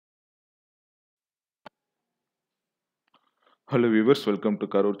Hello viewers, welcome to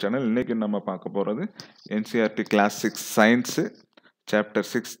KARUR channel. இன்னைக்கு நம்ம பார்க்க போறது NCERT Class-VI Science Chapter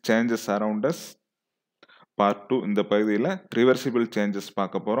 6 Changes Around Us Part-2 இந்த பகுதியில் Reversible Changes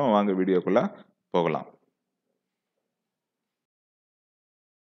பார்க்க போறோம். வாங்க வீடியோக்குள்ள போகலாம்.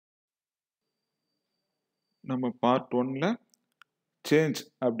 நம்ம Part 1ல change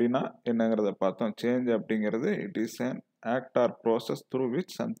அப்படின்னா என்னங்கிறத பார்த்தோம். Change அப்படிங்கிறது it is an act or process through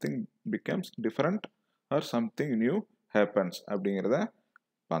which something becomes different or something new happens அப்படிங்கிறத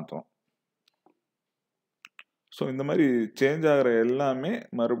பார்த்தோம். ஸோ இந்த மாதிரி சேஞ்ச் ஆகிற எல்லாமே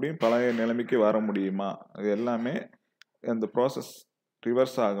மறுபடியும் பழைய நிலைமைக்கு வர முடியுமா, அது எல்லாமே அந்த ப்ராசஸ்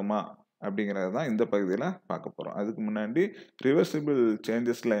ரிவர்ஸ் ஆகுமா அப்படிங்கிறது தான் இந்த பகுதியில் பார்க்க போகிறோம். அதுக்கு முன்னாடி ரிவர்சிபிள்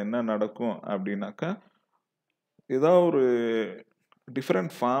சேஞ்சஸில் என்ன நடக்கும் அப்படின்னாக்கா, ஏதாவது ஒரு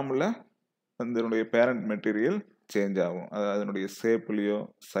டிஃப்ரெண்ட் ஃபார்மில் அதனுடைய பேரண்ட் மெட்டீரியல் சேஞ்ச் ஆகும். அது அதனுடைய ஷேப்லேயோ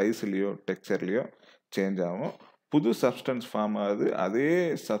சைஸ்லேயோ டெக்ஸ்சர்லேயோ சேஞ்ச் ஆகும். புது சப்ஸ்டன்ஸ் ஃபார்ம் ஆகுது. அதே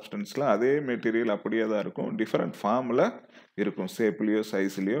சப்ஸ்டன்ஸில் அதே மெட்டீரியல் அப்படியே தான் இருக்கும், டிஃப்ரெண்ட் ஃபார்மில் இருக்கும், ஷேப்லேயோ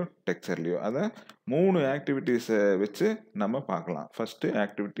சைஸ்லேயோ டெக்ஸ்சர்லேயோ. அதை 3 ஆக்டிவிட்டீஸை வச்சு நம்ம பார்க்கலாம். ஃபஸ்ட்டு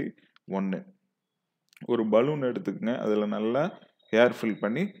ஆக்டிவிட்டி 1, ஒரு பலூன் எடுத்துக்கங்க, அதில் நல்லா ஏர் ஃபில்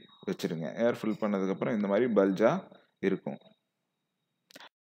பண்ணி வச்சுருங்க. ஏர் ஃபில் பண்ணதுக்கப்புறம் இந்த மாதிரி பல்ஜாக இருக்கும்.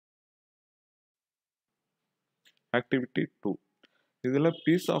 ஆக்டிவிட்டி 2, இதில்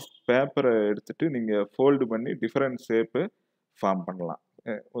பீஸ் ஆஃப் பேப்பரை எடுத்துகிட்டு நீங்கள் ஃபோல்டு பண்ணி டிஃப்ரெண்ட் ஷேப்பு ஃபார்ம் பண்ணலாம்.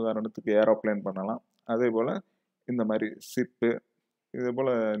 உதாரணத்துக்கு ஏரோப்ளேன் பண்ணலாம். அதே போல் இந்த மாதிரி ஷிப்பு, இதே போல்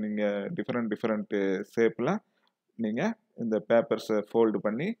நீங்கள் டிஃப்ரெண்ட் ஷேப்பில் நீங்கள் இந்த பேப்பர்ஸை ஃபோல்டு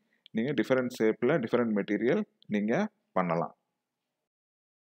பண்ணி நீங்கள் டிஃப்ரெண்ட் ஷேப்பில் டிஃப்ரெண்ட் மெட்டீரியல் நீங்கள் பண்ணலாம்.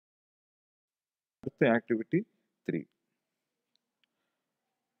 அடுத்து ஆக்டிவிட்டி 3,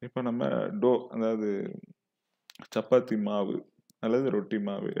 இப்போ நம்ம அதாவது சப்பாத்தி மாவு அல்லது ரொட்டி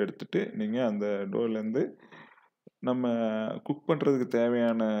மாவு எடுத்துட்டு நீங்கள் அந்த டோலேருந்து நம்ம குக் பண்ணுறதுக்கு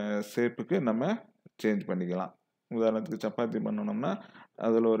தேவையான ஷேப்புக்கு நம்ம சேஞ்ச் பண்ணிக்கலாம். உதாரணத்துக்கு சப்பாத்தி பண்ணணும்னா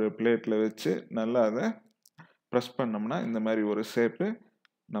அதில் ஒரு பிளேட்டில் வச்சு நல்லா அதை ப்ரெஸ் பண்ணோம்னா இந்த மாதிரி ஒரு ஷேப்பு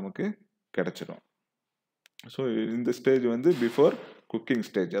நமக்கு கிடச்சிடும். ஸோ இந்த ஸ்டேஜ் வந்து பிஃபோர் குக்கிங்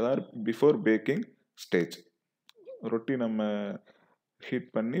ஸ்டேஜ், அதாவது பிஃபோர் பேக்கிங் ஸ்டேஜ். ரொட்டி நம்ம ஹீட்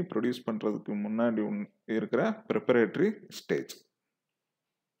பண்ணி ப்ரொடியூஸ் பண்ணுறதுக்கு முன்னாடி இருக்கிற ப்ரிப்பரேட்டரி ஸ்டேஜ்.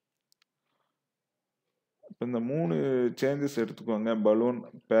 இப்போ இந்த 3 சேஞ்சஸ் எடுத்துக்கோங்க. பலூன்,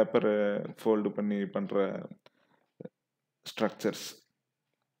 பேப்பரை ஃபோல்டு பண்ணி பண்ணுற ஸ்ட்ரக்சர்ஸ்,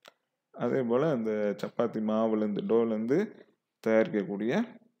 அதே போல் அந்த சப்பாத்தி மாவுலேருந்து டோலேருந்து தயாரிக்கக்கூடிய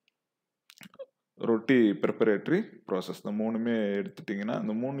ரொட்டி ப்ரிப்பரேட்டரி ப்ராசஸ், இந்த 3மே எடுத்துட்டிங்கன்னா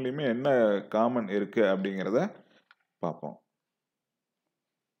அந்த 3லேயுமே என்ன காமன் இருக்குது அப்படிங்கிறத பார்ப்போம்.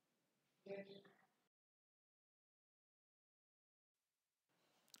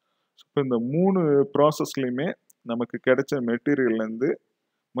 இப்போ இந்த 3 ப்ராசஸ்லையுமே நமக்கு கிடைச்ச மெட்டீரியல்லேருந்து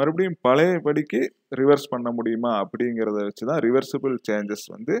மறுபடியும் பழையபடிக்கு ரிவர்ஸ் பண்ண முடியுமா அப்படிங்கிறத வச்சு தான் ரிவர்சிபிள் சேஞ்சஸ்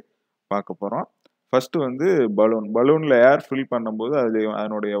வந்து பார்க்க போகிறோம். ஃபஸ்ட்டு வந்து பலூனில் ஏர் ஃபில் பண்ணும்போது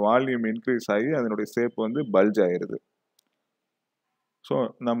அதனுடைய வால்யூம் இன்க்ரீஸ் ஆகி அதனுடைய ஷேப் வந்து பல்ஜ் ஆயிடுது. ஸோ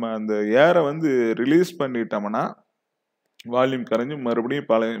நம்ம அந்த ஏரை வந்து ரிலீஸ் பண்ணிட்டோம்னா வால்யூம் கரைஞ்சி மறுபடியும்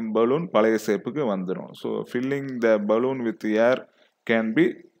பலூன் ஷேப்புக்கு வந்துடும். So filling the balloon with air can be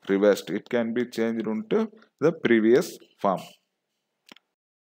reversed. It can be changed into the previous form.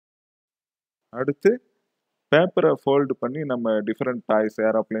 அடுத்து பேப்பரை ஃபோல்டு பண்ணி நம்ம டிஃப்ரெண்ட் டாய்ஸ்,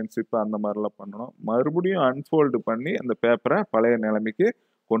 ஏரோப்ளேன், ஷிப் அந்த மாதிரிலாம் பண்ணணும். மறுபடியும் அன்ஃபோல்டு பண்ணி அந்த பேப்பரை பழைய நிலைமைக்கு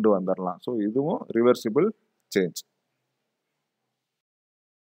கொண்டு வந்துடலாம். ஸோ இதுவும் ரிவர்சிபிள் சேஞ்ச்.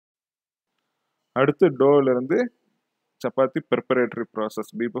 அடுத்து டோவிலிருந்து chapati preparatory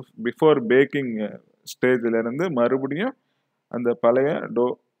process, before packing ஸ்டேஜிலேருந்து மறுபடியும் அந்த பழைய டோ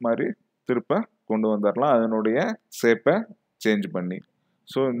மாதிரி திருப்ப கொண்டு வந்துடலாம், அதனுடைய ஷேப்பை சேஞ்ச் பண்ணி.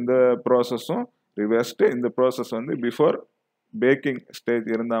 ஸோ இந்த ப்ராசஸும் ரிவர்ஸ்டு. இந்த ப்ராசஸ் வந்து பிஃபோர் பேக்கிங் ஸ்டேஜ்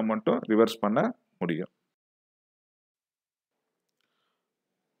இருந்தால் மட்டும் ரிவர்ஸ் பண்ண முடியும்.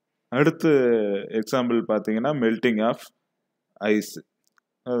 அடுத்து எக்ஸாம்பிள் பார்த்தீங்கன்னா மெல்டிங் ஆஃப் ஐஸ்.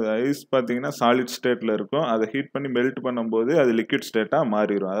 அது ஐஸ் பார்த்தீங்கன்னா சாலிட் ஸ்டேட்டில் இருக்கும். அதை ஹீட் பண்ணி மெல்ட் பண்ணும்போது அது லிக்விட் ஸ்டேட்டாக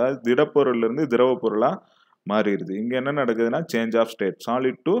மாறிடும். அதாவது திடப்பொருள்லேருந்து திரவ பொருளாக மாறிடுது. இங்கே என்ன நடக்குதுன்னா change of state,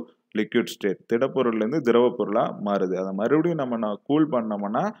 solid to liquid state, திடப்பொருள்லேருந்து திரவ பொருளாக மாறுது. அதை மறுபடியும் நம்ம கூல்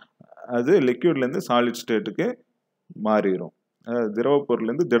பண்ணோம்னா அது லிக்விட்லேருந்து சாலிட் ஸ்டேட்டுக்கு மாறிடும், அதாவது திரவ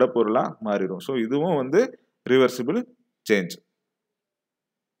பொருள்லேருந்து திடப்பொருளாக மாறிடும். ஸோ இதுவும் வந்து ரிவர்சிபிள் சேஞ்ச்.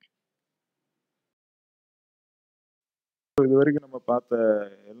 இது வரைக்கும் நம்ம பார்த்த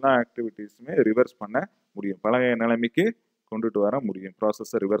எல்லா ஆக்டிவிட்டீஸுமே ரிவர்ஸ் பண்ண முடியும், பழைய நிலைமைக்கு கொண்டுட்டு வர முடியும்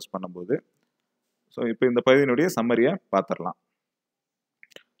ப்ராசஸை ரிவர்ஸ் பண்ணும்போது. ஸோ இப்போ இந்த பகுதியினுடைய சம்மரியை பார்த்துடலாம்.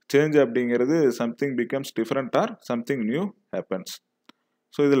 சேஞ்ச் அப்படிங்கிறது something becomes different or something new happens.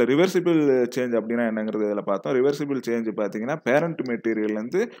 So இதில் ரிவர்சிபிள் சேஞ்ச் அப்படின்னா என்னங்கிறது இதில் பார்த்தோம். ரிவர்சிபிள் சேஞ்ச் பார்த்தீங்கன்னா பேரண்ட்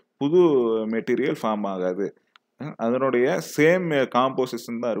மெட்டீரியல்லேருந்து புது மெட்டீரியல் ஃபார்ம் ஆகாது. அதனுடைய சேம்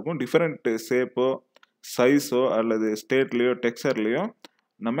காம்போசிஷன் தான் இருக்கும். டிஃப்ரெண்ட் ஷேப்போ சைஸோ அல்லது ஸ்டேட்லேயோ டெக்ஸ்சர்லேயோ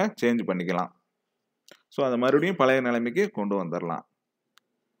நம்ம சேஞ்ச் பண்ணிக்கலாம். ஸோ அதை மறுபடியும் பழைய நிலைமைக்கு கொண்டு வந்துடலாம்.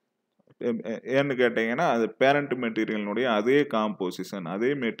 ஏன்னு கேட்டிங்கன்னா அது பேரண்ட் மெட்டீரியலினுடைய அதே காம்போசிஷன்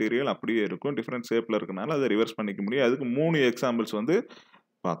அதே மெட்டீரியல் அப்படியே இருக்கும். டிஃப்ரெண்ட் ஷேப்பில் இருக்கனால அதை ரிவர்ஸ் பண்ணிக்க முடியும். அதுக்கு 3 எக்ஸாம்பிள்ஸ் வந்து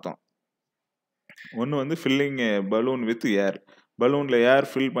பார்த்தோம். ஒன்று வந்து filling balloon with air. பலூனில் air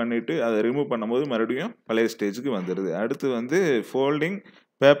fill பண்ணிவிட்டு அதை ரிமூவ் பண்ணும்போது மறுபடியும் பழைய ஸ்டேஜுக்கு வந்துடுது. அடுத்து வந்து folding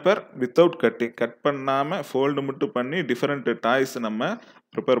paper without cutting. Cut பண்ணாமல் ஃபோல்டு மட்டும் பண்ணி டிஃப்ரெண்ட் டாய்ஸ் நம்ம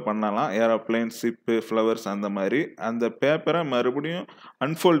ப்ரிப்பேர் பண்ணலாம். ஏரோப்ளைன், ஷிப்பு, ஃப்ளவர்ஸ் அந்த மாதிரி. அந்த பேப்பரை மறுபடியும்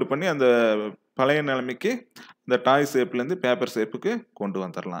அன்ஃபோல்டு பண்ணி அந்த பழைய நிலைமைக்கு இந்த டாய் ஷேப்லேருந்து பேப்பர் ஷேப்புக்கு கொண்டு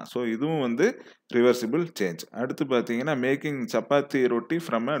வந்துடலாம். ஸோ இதுவும் வந்து ரிவர்சிபிள் சேஞ்ச். அடுத்து பார்த்தீங்கன்னா மேக்கிங் சப்பாத்தி ரொட்டி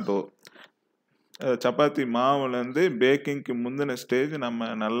ஃப்ரம் அ டோ. சப்பாத்தி மாவுலேருந்து பேக்கிங்க்கு முந்தின ஸ்டேஜ் நம்ம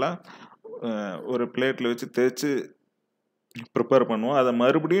நல்லா ஒரு பிளேட்டில் வச்சு தேய்ச்சி ப்ரிப்பேர் பண்ணுவோம். அதை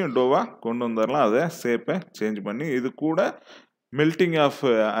மறுபடியும் டோவாக கொண்டு வந்துடலாம். அதை ஷேப்பை சேஞ்ச் பண்ணி இது கூட மெல்ட்டிங் ஆஃப்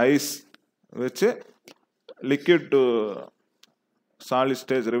ஐஸ் வச்சு liquid to solid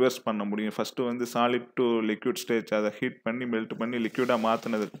stage reverse பண்ண முடியும். ஃபஸ்ட்டு வந்து சாலிட் டு லிக்விட் ஸ்டேஜ் அதை ஹீட் பண்ணி மெல்ட் பண்ணி லிக்விடாக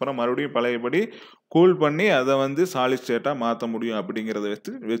மாற்றினதுக்கப்புறம் மறுபடியும் பழையபடி கூல் பண்ணி அதை வந்து சாலிட் ஸ்டேட்டாக மாற்ற முடியும். அப்படிங்கிறத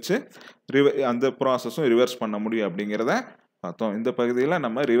வச்சு அந்த ப்ராசஸும் ரிவர்ஸ் பண்ண முடியும் அப்படிங்கிறத பார்த்தோம். இந்த பகுதியில்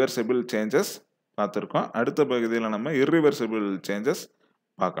நம்ம ரிவர்சிபிள் சேஞ்சஸ் பார்த்துருக்கோம். அடுத்த பகுதியில் நம்ம இர்ரிவர்சிபிள் சேஞ்சஸ்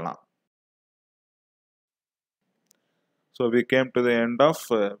பார்க்கலாம். So we came to the end of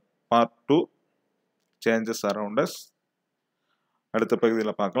part 2 changes around us. அடுத்த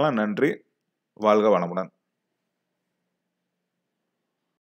பகுதியில் பார்க்கலாம். நன்றி. வாழ்க வளமுடன்.